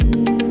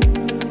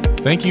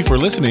Thank you for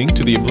listening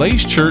to the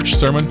Ablaze Church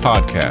Sermon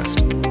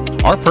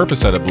Podcast. Our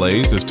purpose at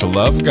Ablaze is to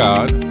love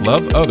God,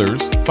 love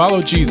others,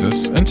 follow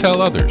Jesus, and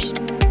tell others.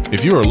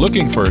 If you are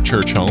looking for a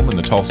church home in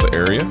the Tulsa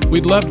area,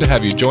 we'd love to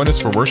have you join us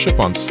for worship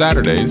on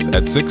Saturdays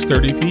at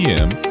 6:30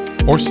 p.m.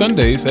 or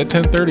Sundays at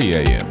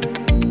 10:30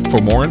 a.m.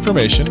 For more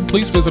information,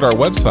 please visit our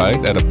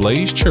website at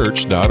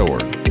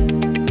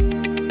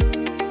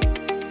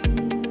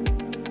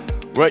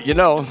ablazechurch.org. Well, you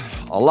know,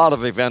 a lot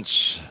of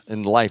events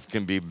in life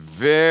can be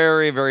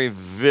very, very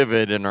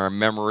vivid in our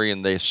memory,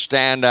 and they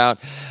stand out.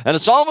 And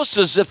it's almost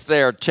as if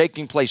they're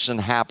taking place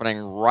and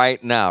happening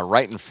right now,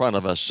 right in front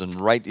of us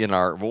and right in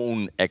our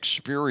own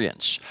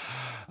experience.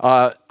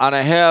 And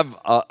I have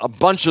a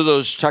bunch of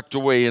those tucked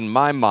away in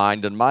my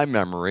mind and my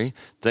memory,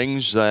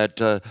 things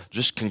that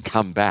just can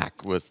come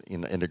back with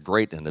in a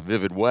great and a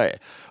vivid way.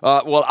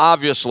 Well,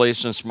 obviously,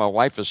 since my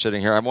wife is sitting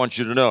here, I want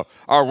you to know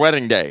our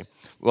wedding day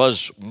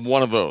was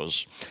one of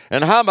those.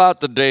 And how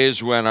about the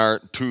days when our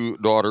two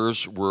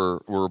daughters were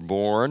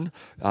born?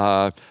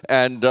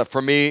 And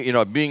for me, you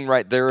know, being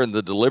right there in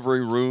the delivery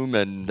room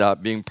and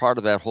being part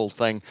of that whole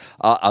thing,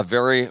 a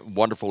very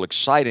wonderful,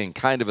 exciting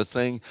kind of a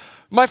thing.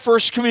 My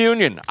first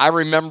communion, I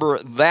remember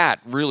that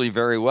really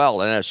very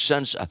well, and a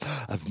sense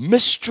of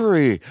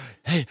mystery.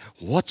 Hey,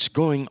 what's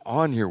going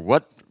on here?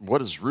 What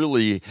is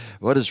really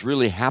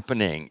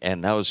happening?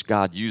 And how is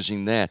God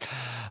using that?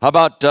 How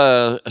about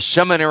a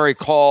seminary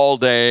call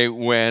day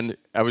when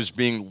I was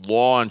being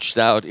launched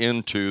out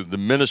into the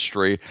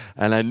ministry,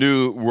 and I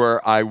knew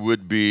where I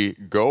would be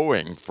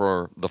going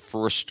for the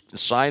first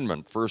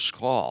assignment, first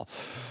call.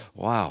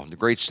 Wow, the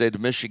great state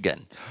of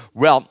Michigan.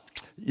 Well,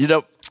 you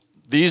know,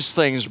 these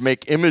things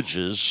make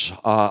images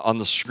on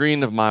the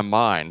screen of my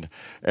mind,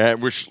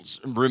 which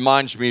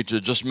reminds me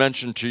to just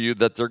mention to you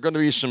that there are going to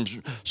be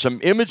some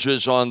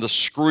images on the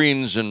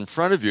screens in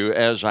front of you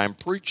as I'm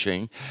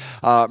preaching.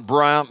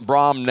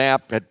 Bram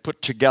Knapp had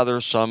put together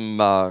some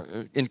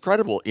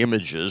incredible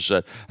images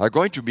that are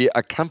going to be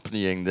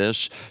accompanying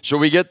this, so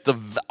we get the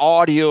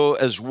audio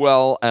as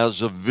well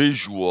as a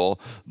visual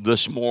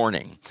this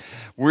morning.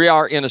 We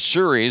are in a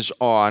series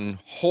on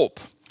hope.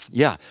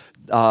 Yeah,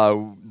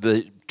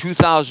 the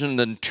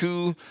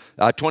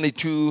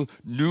 2022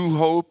 New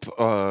Hope,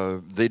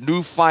 the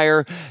New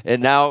Fire,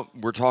 and now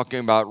we're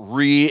talking about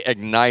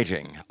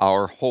reigniting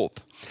our hope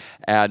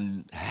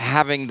and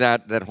having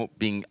that hope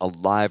being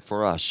alive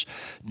for us.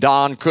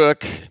 Don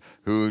Cook,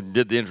 who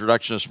did the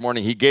introduction this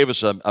morning, he gave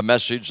us a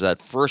message.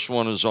 That first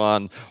one is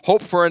on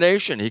hope for a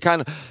nation. He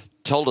kind of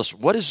told us,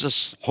 what is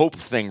this hope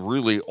thing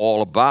really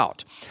all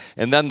about?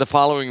 And then the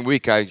following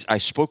week, I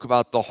spoke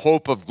about the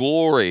hope of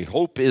glory.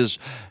 Hope is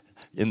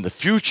in the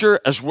future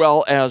as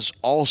well as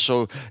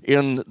also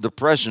in the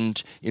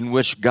present, in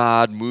which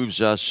God moves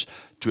us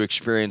to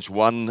experience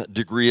one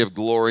degree of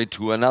glory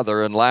to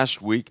another. And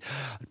last week,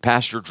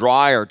 Pastor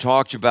Dreyer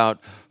talked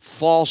about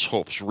false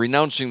hopes,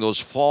 renouncing those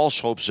false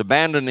hopes,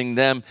 abandoning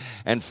them,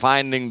 and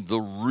finding the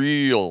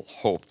real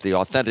hope, the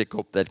authentic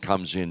hope that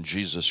comes in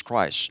Jesus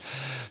Christ.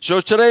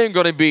 So today I'm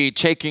going to be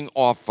taking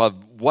off of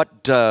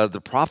what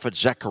the prophet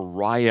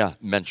Zechariah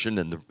mentioned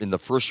in the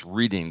first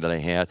reading that I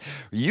had.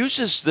 He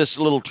uses this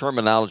little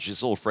terminology,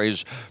 this little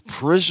phrase,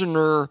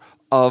 prisoner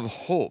of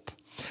hope.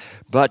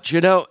 But,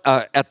 you know,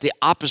 at the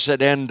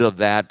opposite end of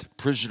that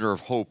prisoner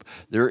of hope,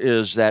 there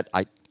is that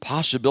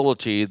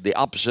possibility, the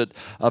opposite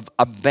of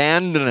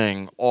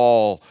abandoning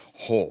all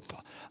hope.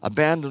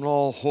 Abandon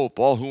all hope,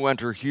 all who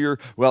enter here.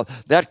 Well,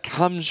 that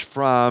comes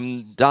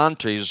from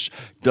Dante's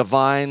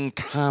Divine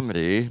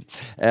Comedy,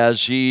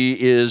 as he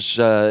is,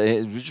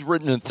 it's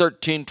written in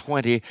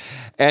 1320,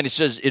 and he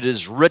says, it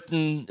is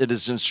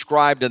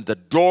inscribed in the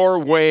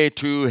doorway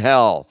to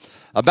hell.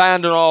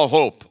 Abandon all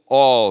hope,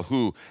 all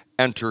who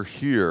enter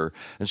here.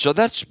 And so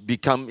that's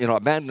become, you know,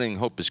 abandoning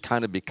hope has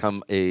kind of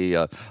become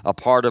a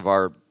part of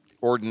our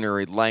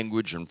ordinary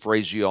language and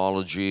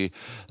phraseology.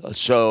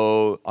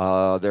 So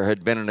there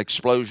had been an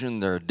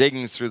explosion. They're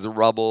digging through the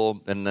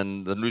rubble, and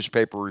then the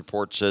newspaper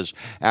report says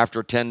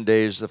after 10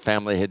 days the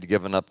family had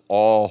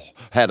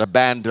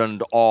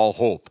abandoned all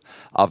hope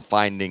of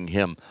finding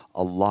him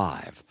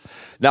alive.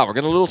 Now we're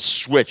going to little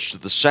switch to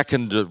the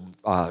second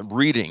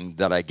reading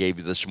that I gave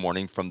you this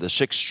morning from the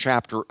 6th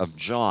chapter of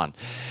John.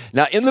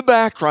 Now in the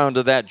background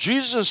of that,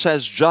 Jesus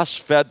has just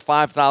fed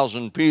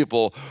 5,000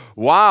 people.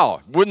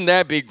 Wow, wouldn't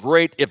that be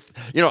great if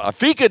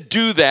he could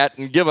do that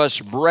and give us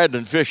bread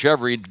and fish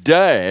every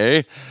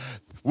day?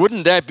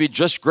 Wouldn't that be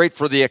just great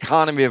for the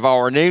economy of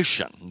our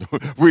nation?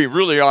 We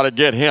really ought to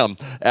get him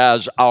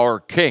as our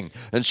king.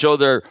 And so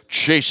they're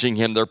chasing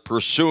him, they're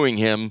pursuing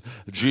him.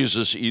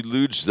 Jesus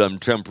eludes them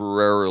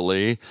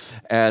temporarily.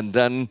 And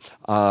then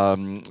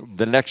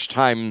the next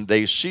time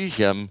they see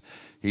him,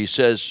 he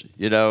says,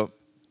 you know,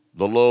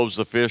 the loaves,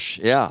 the fish,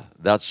 yeah,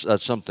 that's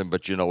something.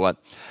 But you know what?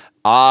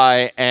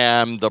 I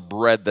am the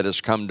bread that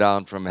has come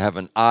down from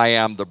heaven. I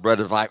am the bread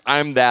of life.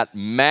 I'm that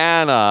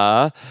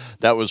manna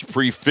that was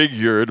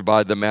prefigured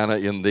by the manna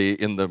in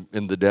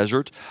the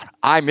desert.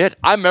 I'm it.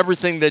 I'm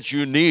everything that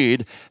you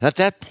need. At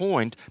that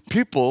point,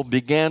 people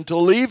began to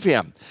leave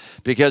him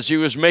because he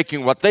was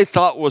making what they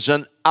thought was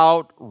an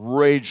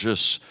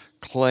outrageous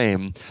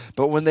claim.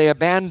 But when they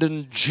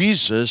abandoned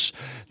Jesus,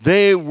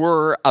 they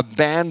were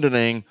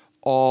abandoning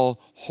all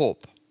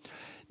hope.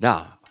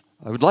 Now,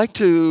 I would like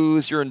to,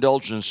 with your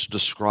indulgence,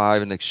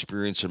 describe an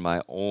experience in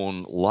my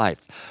own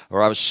life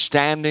where I was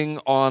standing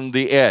on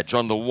the edge.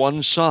 On the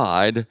one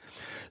side,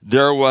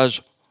 there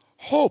was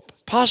hope,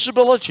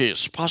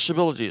 possibilities.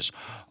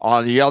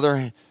 On the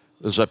other,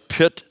 there's a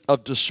pit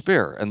of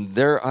despair. And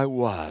there I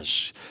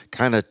was,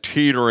 kind of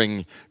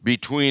teetering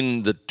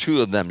between the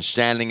two of them,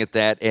 standing at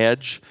that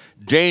edge,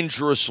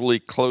 dangerously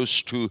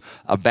close to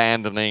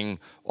abandoning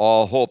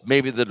all hope.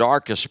 Maybe the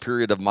darkest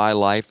period of my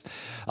life.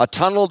 A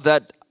tunnel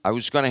that I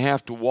was going to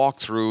have to walk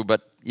through,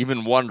 but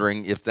even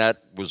wondering if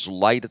that was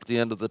light at the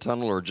end of the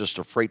tunnel or just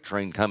a freight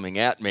train coming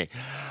at me.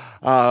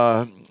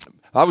 I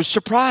was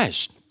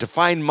surprised to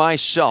find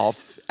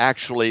myself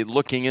actually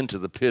looking into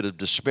the pit of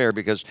despair,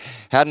 because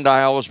hadn't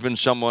I always been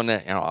someone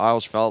that, I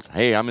always felt,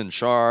 hey, I'm in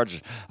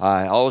charge,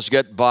 I always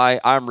get by,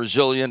 I'm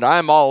resilient,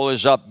 I'm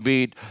always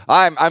upbeat,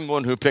 I'm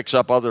one who picks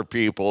up other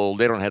people,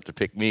 they don't have to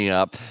pick me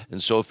up,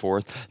 and so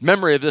forth.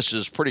 Memory of this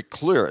is pretty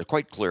clear,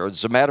 quite clear.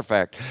 As a matter of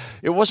fact,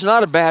 it was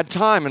not a bad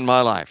time in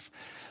my life.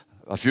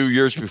 A few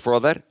years before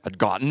that, I'd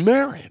gotten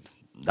married.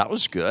 That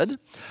was good.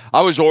 I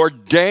was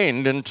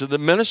ordained into the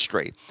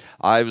ministry.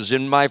 I was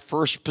in my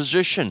first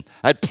position.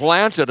 I'd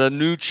planted a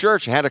new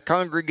church, had a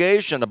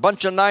congregation, a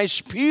bunch of nice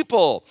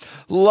people.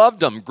 Loved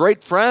them,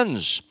 great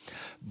friends.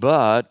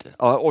 But,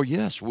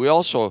 we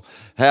also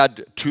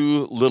had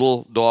 2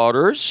 little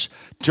daughters.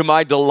 To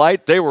my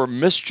delight, they were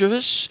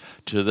mischievous.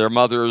 To their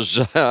mother's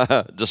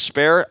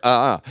despair,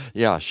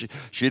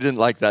 she didn't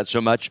like that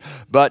so much.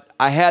 But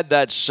I had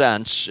that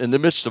sense, in the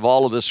midst of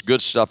all of this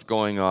good stuff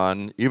going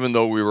on, even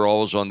though we were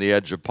always on the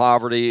edge of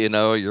poverty,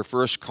 your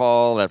first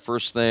call, that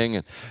first thing,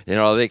 and,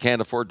 they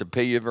can't afford to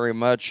pay you very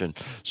much, and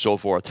so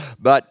forth.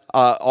 But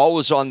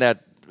always on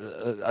that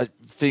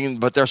thing,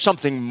 but there's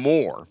something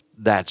more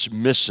that's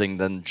missing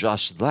than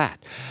just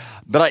that.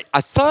 But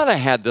I thought I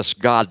had this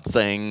God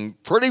thing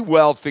pretty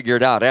well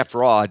figured out.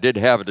 After all, I did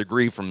have a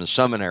degree from the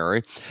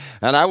seminary,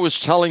 and I was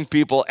telling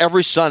people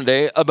every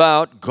Sunday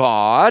about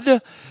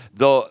God,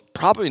 though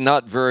probably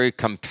not very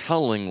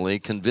compellingly,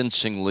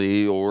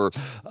 convincingly, or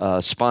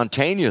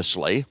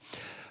spontaneously.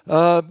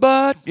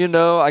 But,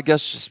 I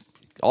guess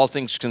all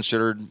things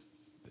considered,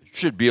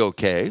 should be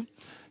okay,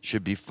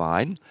 should be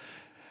fine.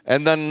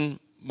 And then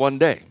one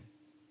day,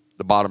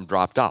 the bottom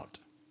dropped out.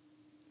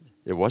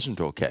 It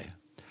wasn't okay.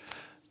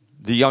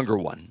 The younger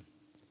one,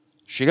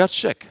 she got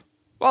sick.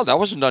 Well, that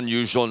wasn't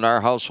unusual in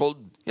our household.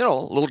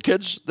 Little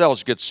kids, they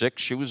always get sick.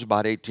 She was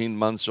about 18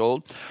 months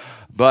old.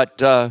 But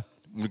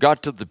we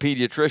got to the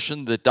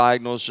pediatrician. The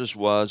diagnosis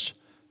was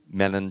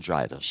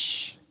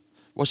meningitis.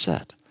 What's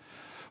that?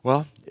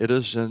 Well, it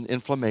is an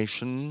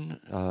inflammation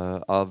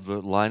of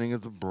the lining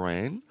of the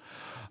brain.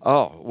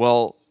 Oh,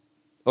 well,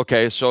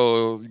 okay,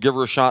 so give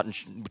her a shot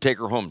and take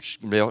her home.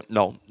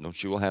 No,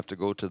 she will have to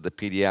go to the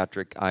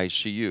pediatric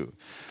ICU.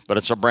 But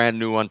it's a brand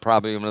new one,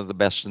 probably one of the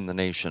best in the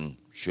nation.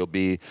 She'll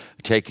be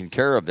taken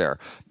care of there.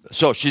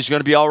 So she's going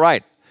to be all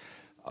right.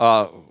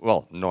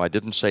 Well, no, I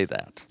didn't say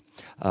that.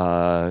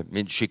 I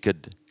mean, she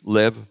could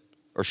live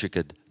or she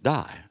could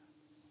die.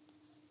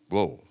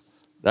 Whoa,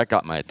 that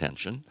got my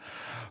attention.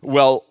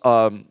 Well,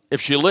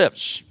 if she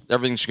lives,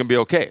 everything's going to be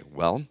okay.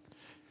 Well,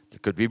 there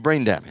could be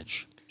brain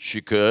damage. She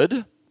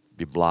could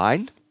be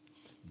blind,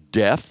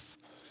 deaf.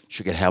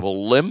 She could have a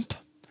limp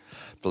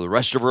for the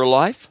rest of her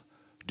life.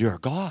 Dear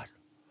God,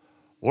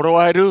 what do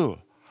I do?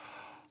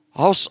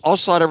 I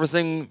thought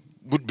everything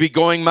would be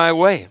going my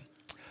way.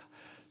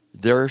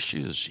 There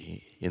she is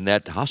in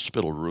that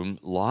hospital room,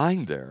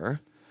 lying there,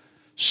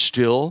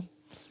 still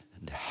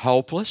and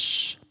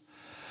helpless.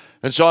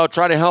 And so I'll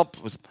try to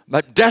help with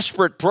my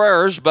desperate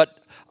prayers, but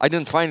I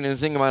didn't find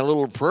anything in my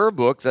little prayer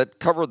book that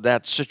covered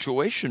that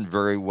situation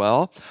very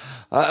well.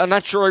 I'm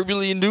not sure I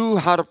really knew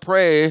how to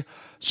pray.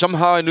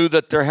 Somehow I knew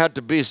that there had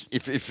to be,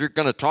 if you're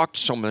going to talk to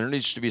someone, there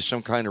needs to be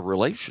some kind of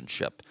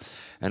relationship.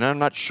 And I'm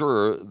not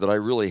sure that I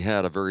really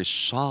had a very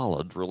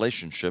solid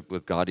relationship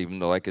with God, even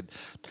though I could,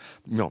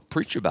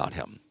 preach about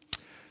him.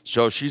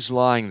 So she's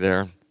lying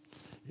there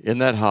in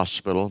that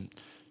hospital.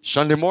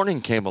 Sunday morning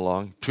came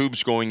along,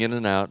 tubes going in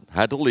and out,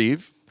 had to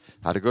leave,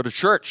 had to go to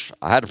church,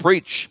 I had to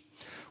preach.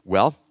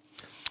 Well,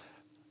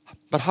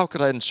 but how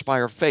could I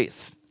inspire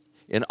faith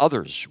in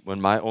others when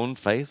my own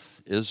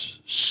faith is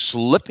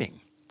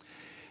slipping?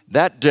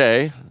 That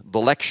day, the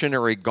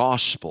lectionary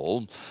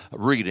gospel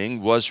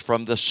reading was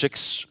from the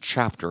 6th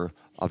chapter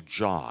of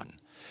John.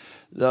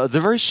 The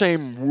very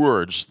same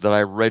words that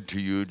I read to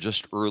you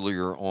just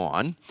earlier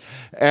on.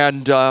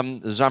 And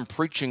as I'm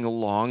preaching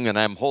along and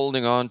I'm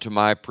holding on to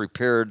my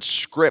prepared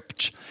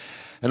script,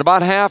 and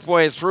about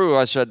halfway through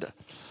I said,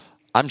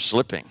 I'm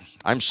slipping.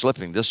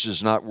 This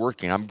is not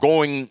working. I'm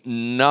going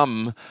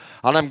numb,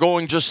 and I'm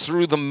going just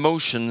through the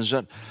motions.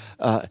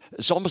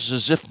 It's almost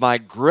as if my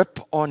grip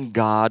on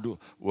God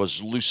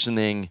was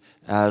loosening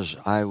as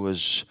I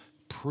was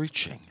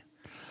preaching.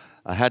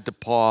 I had to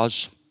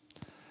pause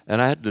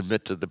And I had to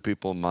admit to the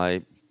people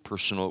my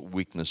personal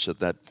weakness at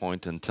that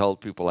point and tell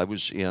people I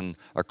was in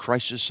a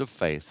crisis of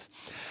faith.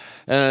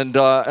 And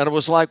it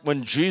was like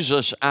when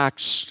Jesus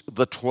asked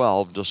the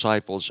 12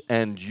 disciples,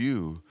 "And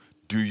you,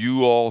 do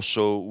you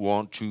also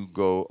want to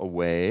go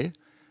away?"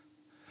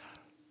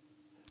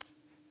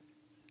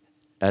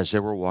 As they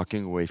were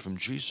walking away from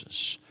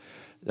Jesus.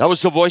 That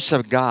was the voice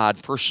of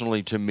God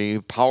personally to me,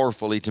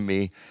 powerfully to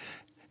me,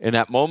 in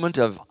that moment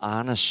of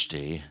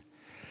honesty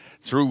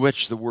through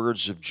which the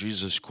words of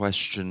Jesus'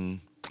 question,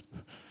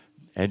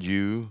 "And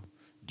you,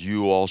 do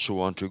you also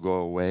want to go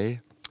away?"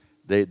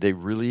 They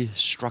really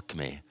struck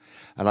me.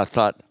 And I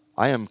thought,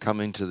 I am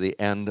coming to the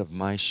end of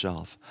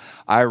myself.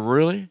 I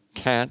really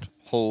can't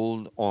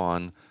hold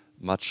on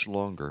much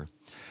longer.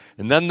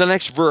 And then the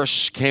next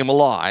verse came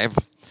alive.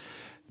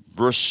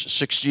 Verse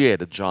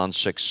 68 of John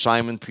 6,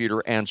 Simon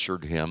Peter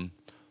answered him,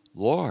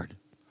 "Lord,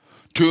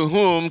 to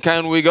whom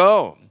can we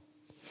go?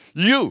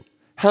 You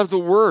have the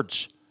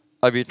words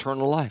of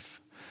eternal life."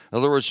 In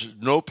other words,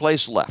 no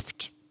place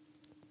left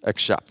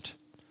except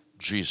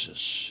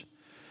Jesus.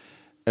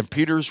 And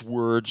Peter's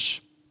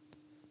words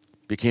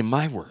became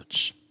my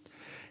words.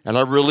 And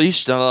I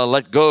released and I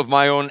let go of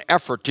my own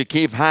effort to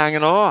keep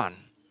hanging on.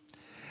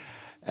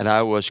 And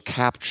I was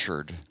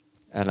captured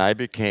and I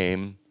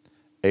became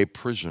a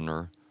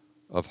prisoner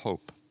of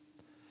hope.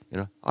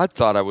 I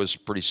thought I was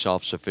pretty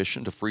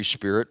self-sufficient, a free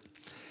spirit.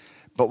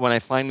 But when I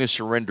finally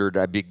surrendered,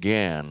 I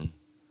began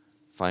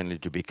finally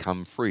to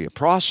become free. A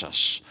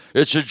process.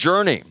 It's a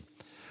journey.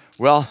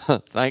 Well,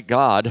 thank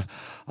God,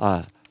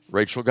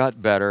 Rachel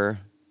got better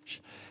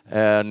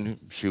and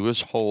she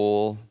was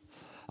whole.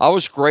 I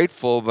was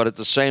grateful, but at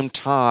the same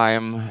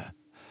time,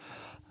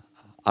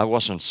 I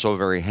wasn't so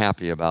very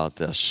happy about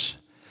this.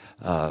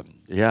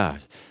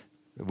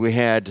 We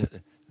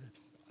had,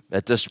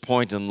 at this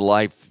point in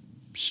life,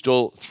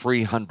 still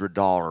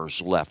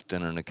 $300 left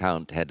in an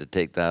account. Had to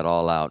take that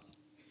all out,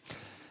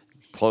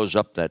 close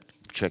up that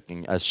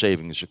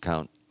savings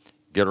account,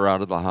 get her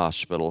out of the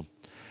hospital.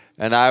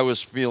 And I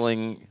was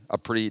feeling a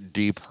pretty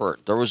deep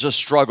hurt. There was a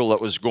struggle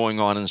that was going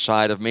on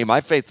inside of me. My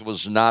faith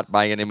was not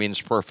by any means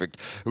perfect.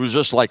 It was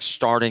just like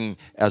starting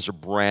as a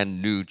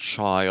brand new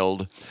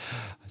child,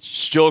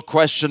 still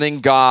questioning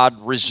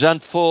God,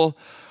 resentful.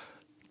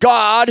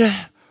 God,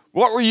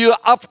 what were you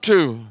up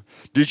to?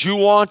 Did you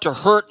want to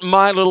hurt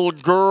my little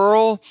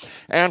girl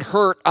and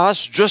hurt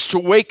us just to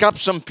wake up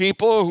some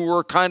people who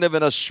were kind of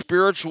in a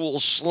spiritual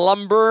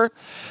slumber,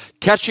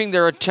 catching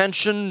their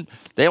attention?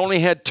 They only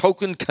had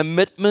token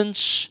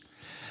commitments.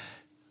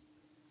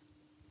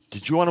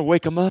 Did you want to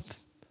wake them up?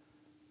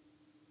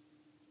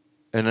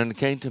 And then it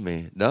came to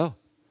me, no,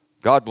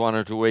 God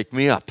wanted to wake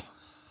me up.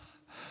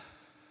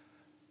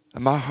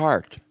 And my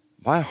heart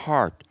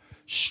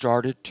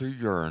started to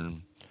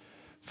yearn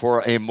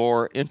for a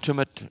more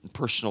intimate and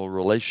personal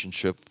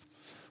relationship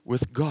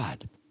with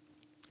God.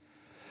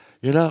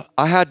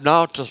 I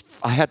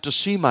had to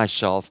see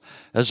myself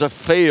as a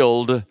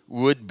failed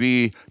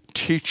would-be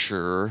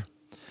teacher,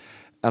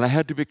 and I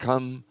had to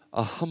become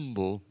a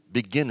humble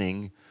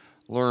beginning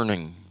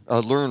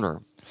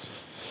learner.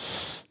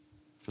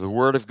 For the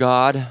Word of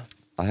God,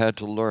 I had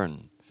to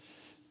learn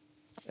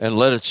and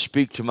let it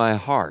speak to my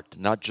heart,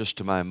 not just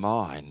to my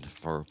mind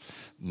for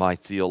my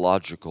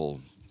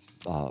theological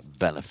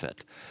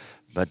benefit,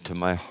 but to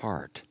my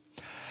heart.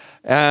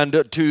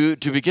 And to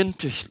begin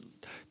to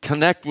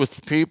connect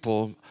with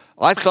people.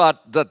 I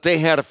thought that they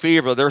had a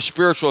fever. Their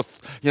spiritual,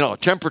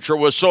 temperature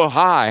was so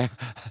high.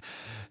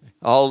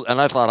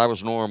 And I thought I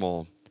was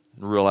normal,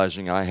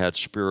 realizing I had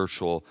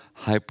spiritual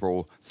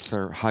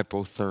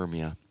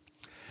hypothermia.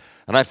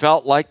 And I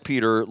felt like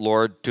Peter,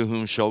 "Lord, to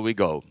whom shall we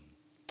go?"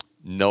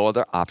 No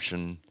other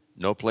option,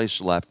 no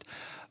place left.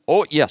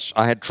 Oh, yes,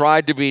 I had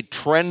tried to be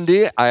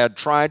trendy. I had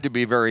tried to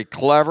be very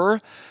clever.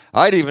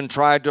 I'd even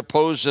tried to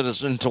pose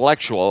as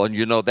intellectual, and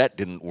that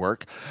didn't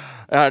work.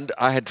 And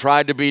I had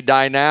tried to be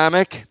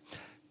dynamic.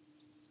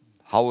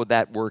 How would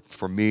that work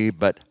for me?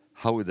 But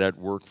how would that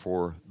work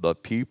for the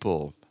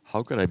people?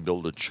 How could I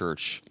build a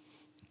church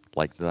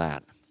like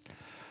that?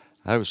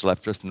 I was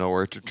left with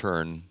nowhere to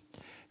turn.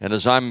 And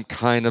as I'm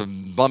kind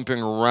of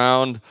bumping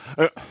around,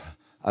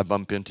 I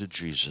bump into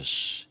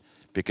Jesus.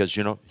 Because,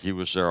 he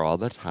was there all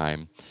the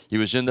time. He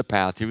was in the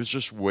path. He was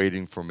just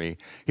waiting for me.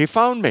 He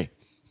found me.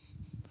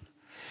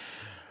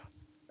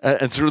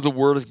 And through the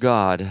Word of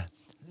God,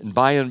 and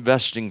by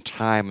investing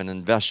time and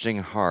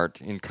investing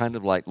heart in kind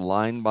of like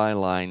line by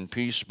line,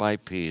 piece by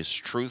piece,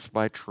 truth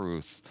by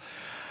truth,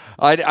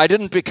 I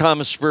didn't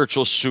become a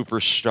spiritual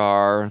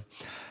superstar.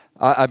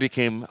 I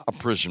became a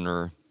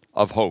prisoner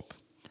of hope.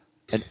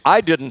 And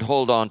I didn't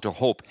hold on to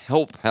hope.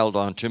 Hope held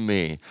on to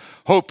me.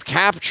 Hope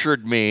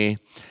captured me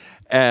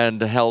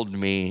and held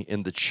me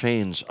in the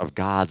chains of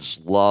God's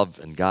love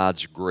and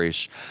God's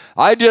grace.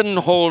 I didn't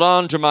hold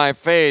on to my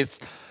faith.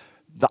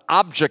 The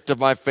object of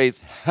my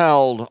faith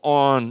held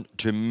on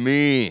to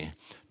me,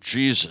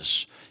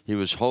 Jesus. He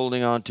was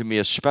holding on to me,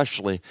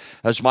 especially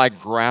as my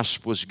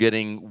grasp was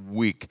getting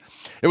weak.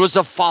 It was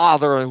the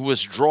Father who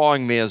was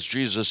drawing me, as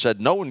Jesus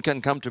said, no one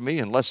can come to me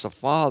unless the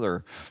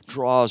Father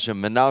draws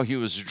him. And now he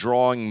was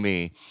drawing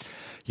me,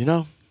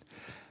 and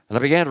I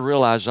began to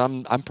realize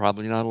I'm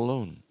probably not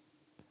alone.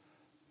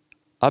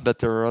 I bet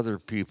there are other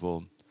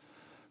people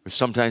who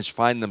sometimes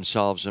find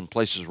themselves in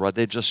places where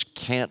they just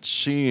can't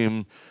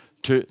seem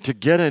to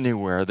get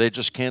anywhere. They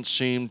just can't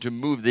seem to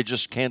move. They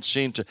just can't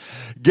seem to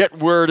get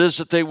where it is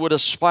that they would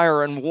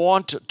aspire and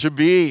want to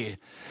be.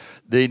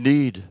 They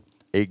need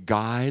a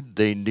guide.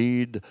 They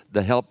need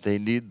the help. They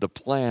need the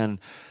plan.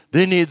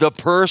 They need the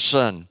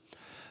person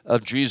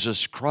of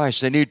Jesus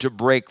Christ. They need to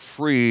break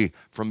free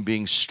from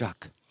being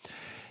stuck.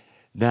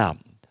 Now,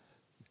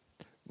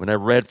 when I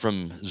read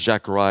from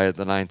Zechariah,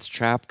 the 9th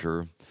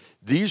chapter,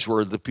 these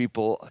were the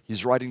people,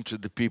 he's writing to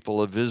the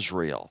people of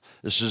Israel.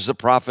 This is the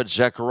prophet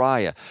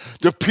Zechariah.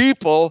 The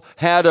people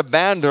had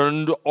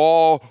abandoned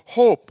all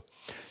hope.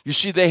 You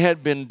see, they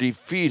had been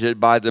defeated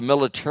by the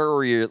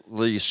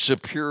militarily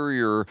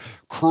superior,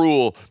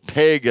 cruel,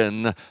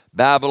 pagan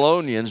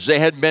Babylonians. They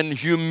had been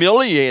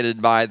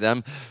humiliated by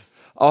them.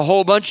 A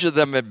whole bunch of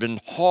them had been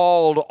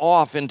hauled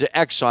off into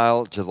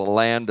exile to the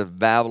land of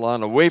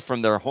Babylon, away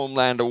from their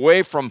homeland,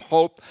 away from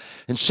hope.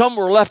 And some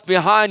were left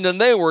behind,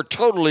 and they were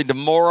totally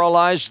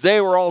demoralized.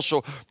 They were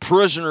also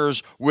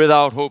prisoners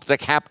without hope, the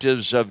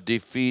captives of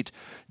defeat,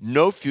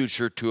 no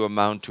future to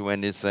amount to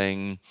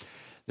anything.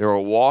 They were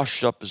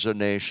washed up as a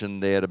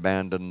nation. They had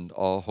abandoned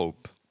all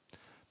hope.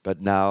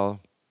 But now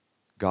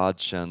God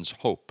sends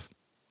hope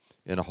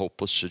in a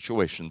hopeless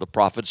situation. The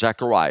prophet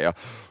Zechariah,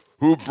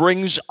 who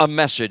brings a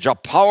message, a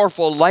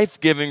powerful,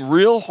 life-giving,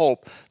 real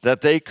hope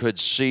that they could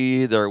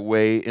see their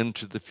way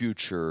into the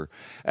future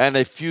and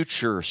a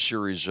future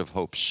series of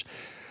hopes.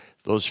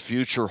 Those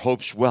future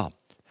hopes, well,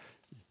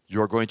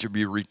 you're going to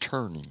be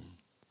returning.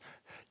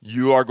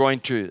 You are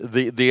going to,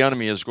 the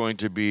enemy is going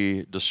to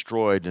be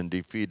destroyed and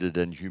defeated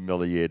and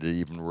humiliated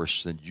even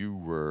worse than you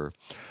were.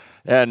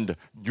 And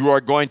you are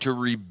going to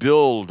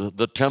rebuild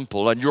the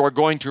temple, and you are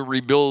going to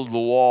rebuild the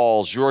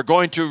walls. You are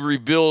going to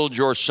rebuild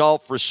your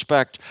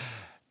self-respect.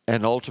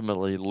 And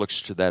ultimately, it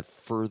looks to that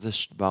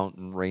furthest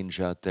mountain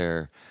range out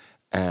there,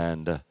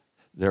 and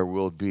there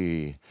will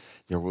be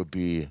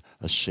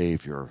a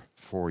Savior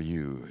for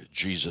you,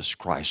 Jesus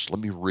Christ.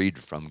 Let me read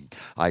from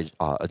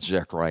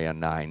Zechariah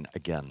 9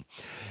 again.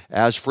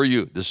 As for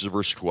you, this is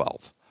verse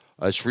 12.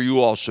 As for you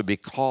also,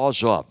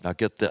 because of, now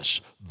get this,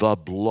 the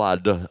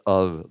blood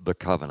of the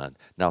covenant.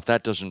 Now, if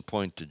that doesn't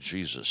point to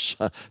Jesus,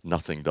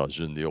 nothing does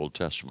in the Old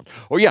Testament.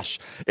 Oh, yes,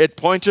 it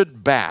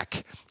pointed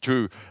back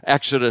to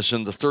Exodus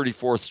in the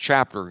 34th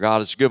chapter. God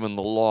has given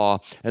the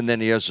law, and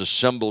then he has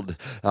assembled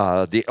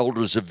the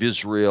elders of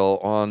Israel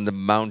on the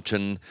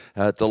mountain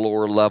at the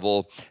lower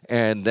level,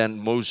 and then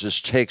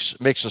Moses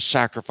makes a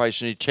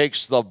sacrifice, and he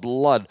takes the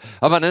blood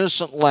of an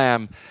innocent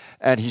lamb,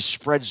 and he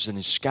spreads and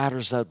he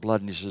scatters that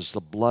blood, and he says, the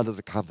blood of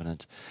the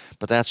covenant.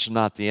 But that's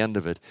not the end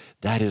of it.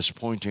 That is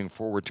pointing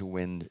forward to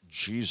when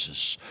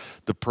Jesus,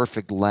 the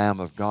perfect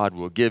Lamb of God,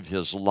 will give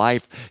his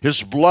life.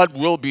 His blood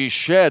will be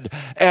shed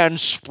and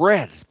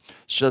spread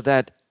so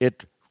that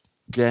it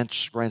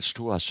grants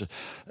to us,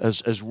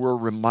 as we're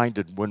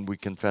reminded when we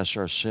confess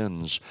our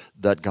sins,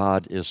 that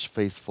God is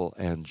faithful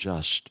and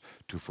just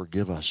to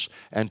forgive us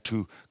and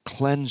to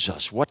cleanse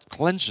us. What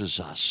cleanses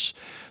us?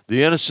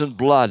 The innocent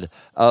blood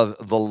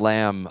of the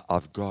Lamb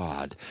of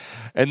God.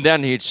 And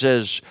then he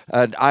says,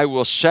 and I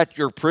will set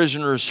your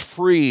prisoners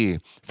free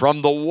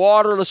from the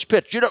waterless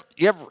pit. You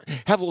ever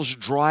have those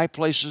dry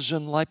places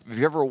in life? Have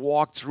you ever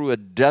walked through a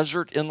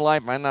desert in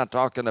life? I'm not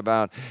talking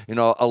about,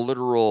 a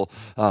literal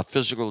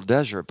physical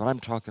desert, but I'm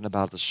talking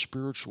about the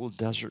spiritual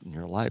desert in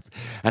your life.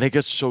 And it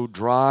gets so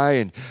dry,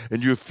 and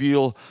you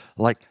feel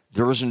like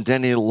there isn't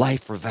any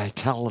life or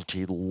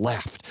vitality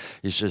left.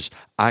 He says,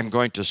 I'm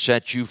going to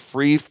set you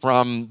free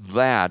from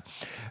that.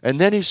 And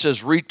then he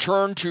says,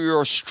 return to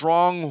your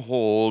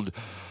stronghold,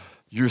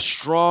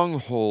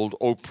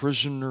 O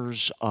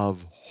prisoners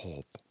of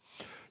hope.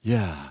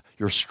 Yeah,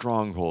 your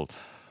stronghold.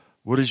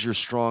 What is your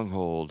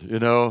stronghold?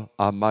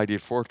 A mighty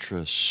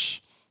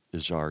fortress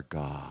is our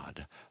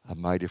God. A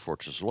mighty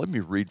fortress. Let me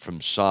read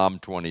from Psalm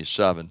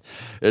 27.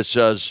 It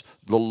says,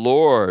 the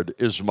Lord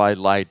is my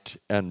light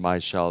and my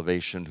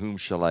salvation. Whom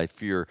shall I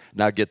fear?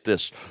 Now get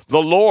this.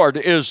 The Lord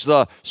is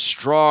the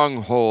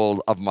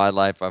stronghold of my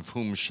life. Of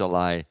whom shall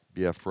I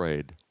be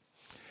afraid?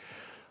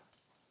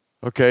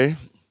 Okay,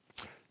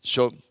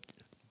 so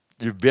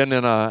you've been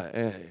in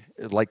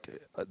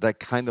that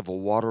kind of a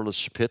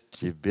waterless pit.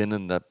 You've been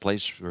in that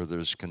place where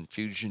there's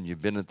confusion.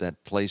 You've been at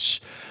that place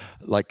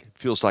like it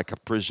feels like a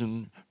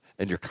prison,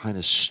 and you're kind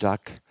of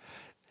stuck.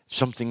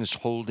 Something's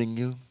holding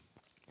you.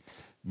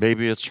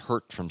 Maybe it's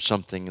hurt from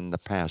something in the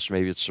past.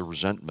 Maybe it's the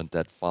resentment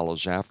that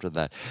follows after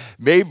that.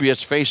 Maybe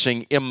it's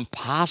facing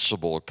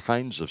impossible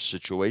kinds of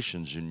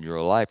situations in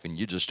your life, and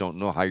you just don't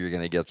know how you're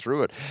going to get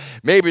through it.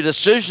 Maybe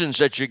decisions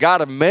that you got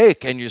to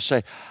make, and you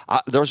say,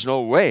 there's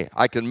no way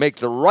I can make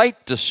the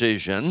right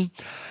decision.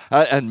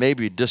 and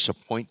maybe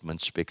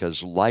disappointments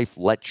because life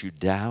let you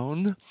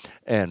down,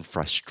 and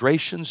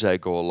frustrations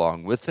that go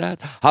along with that.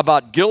 How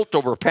about guilt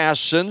over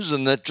past sins,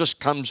 and that just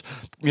comes,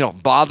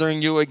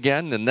 bothering you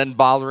again, and then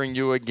bothering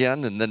you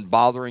again, and then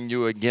bothering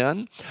you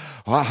again?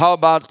 How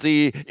about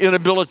the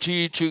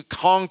inability to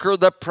conquer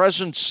the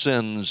present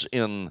sins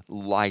in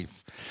life?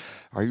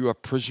 Are you a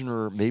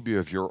prisoner maybe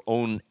of your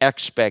own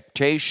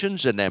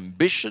expectations and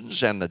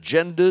ambitions and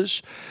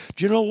agendas?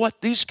 Do you know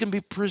what? These can be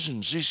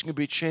prisons. These can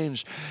be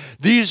chains.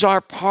 These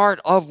are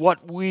part of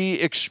what we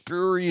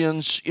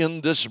experience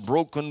in this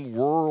broken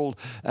world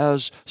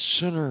as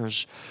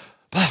sinners.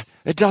 But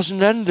it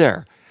doesn't end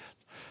there.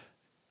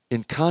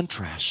 In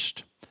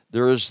contrast,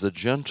 there is the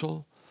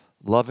gentle,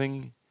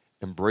 loving,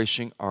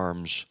 embracing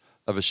arms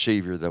of a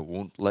Savior that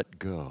won't let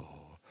go.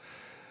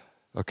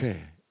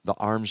 Okay, the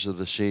arms of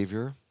the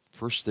Savior.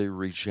 First, they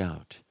reach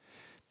out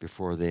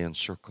before they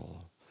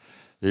encircle.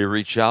 They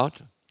reach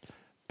out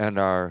and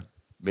are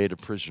made a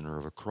prisoner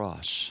of a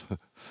cross.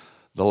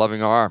 The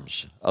loving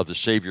arms of the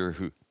Savior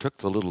who took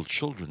the little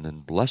children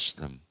and blessed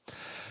them.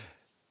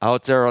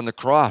 Out there on the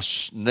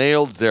cross,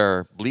 nailed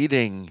there,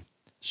 bleeding,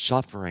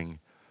 suffering.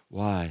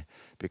 Why?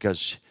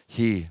 Because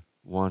He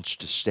wants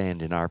to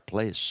stand in our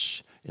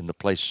place, in the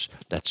place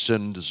that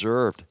sin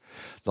deserved.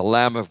 The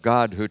Lamb of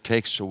God who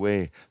takes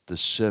away the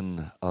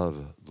sin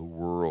of the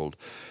world.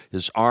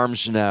 His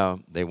arms now,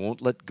 they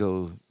won't let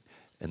go,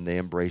 and they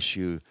embrace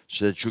you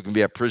so that you can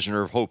be a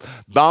prisoner of hope,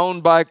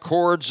 bound by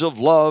cords of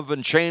love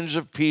and chains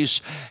of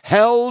peace,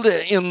 held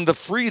in the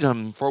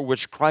freedom for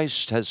which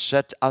Christ has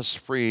set us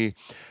free,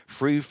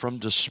 free from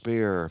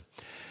despair.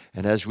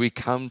 And as we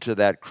come to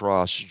that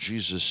cross,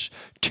 Jesus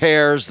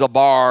tears the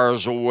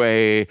bars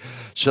away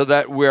so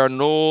that we are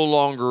no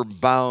longer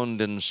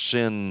bound in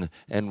sin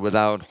and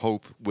without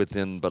hope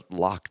within, but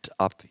locked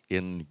up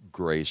in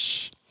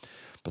grace.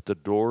 But the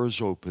door is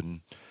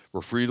open.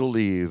 We're free to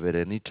leave at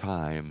any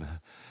time,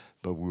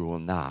 but we will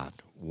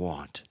not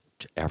want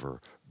to ever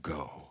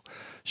go.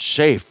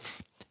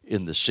 Safe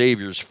in the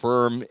Savior's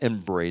firm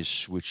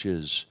embrace, which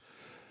is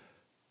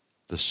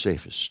the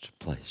safest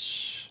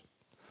place.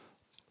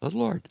 The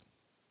Lord,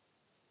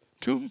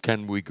 to whom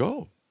can we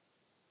go?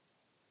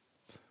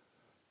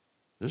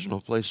 There's no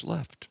place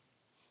left.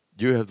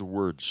 You have the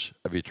words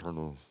of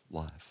eternal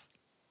life.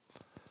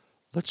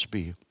 Let's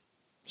be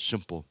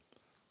simple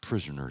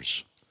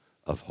prisoners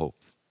of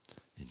hope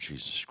in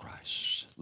Jesus Christ.